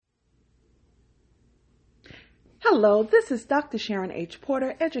Hello, this is Dr. Sharon H.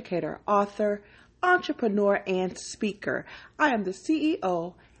 Porter, educator, author, entrepreneur, and speaker. I am the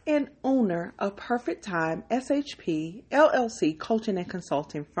CEO and owner of Perfect Time SHP LLC coaching and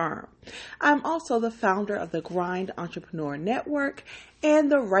consulting firm. I'm also the founder of the Grind Entrepreneur Network and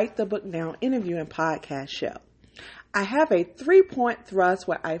the Write the Book Now interview and podcast show. I have a 3-point thrust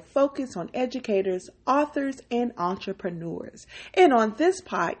where I focus on educators, authors, and entrepreneurs. And on this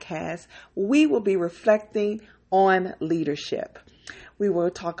podcast, we will be reflecting on leadership. We will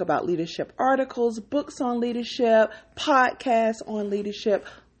talk about leadership articles, books on leadership, podcasts on leadership,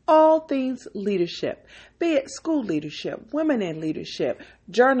 all things leadership, be it school leadership, women in leadership,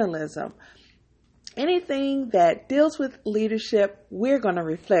 journalism, anything that deals with leadership, we're going to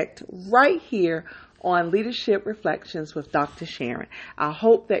reflect right here on Leadership Reflections with Dr. Sharon. I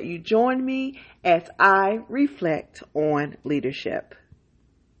hope that you join me as I reflect on leadership.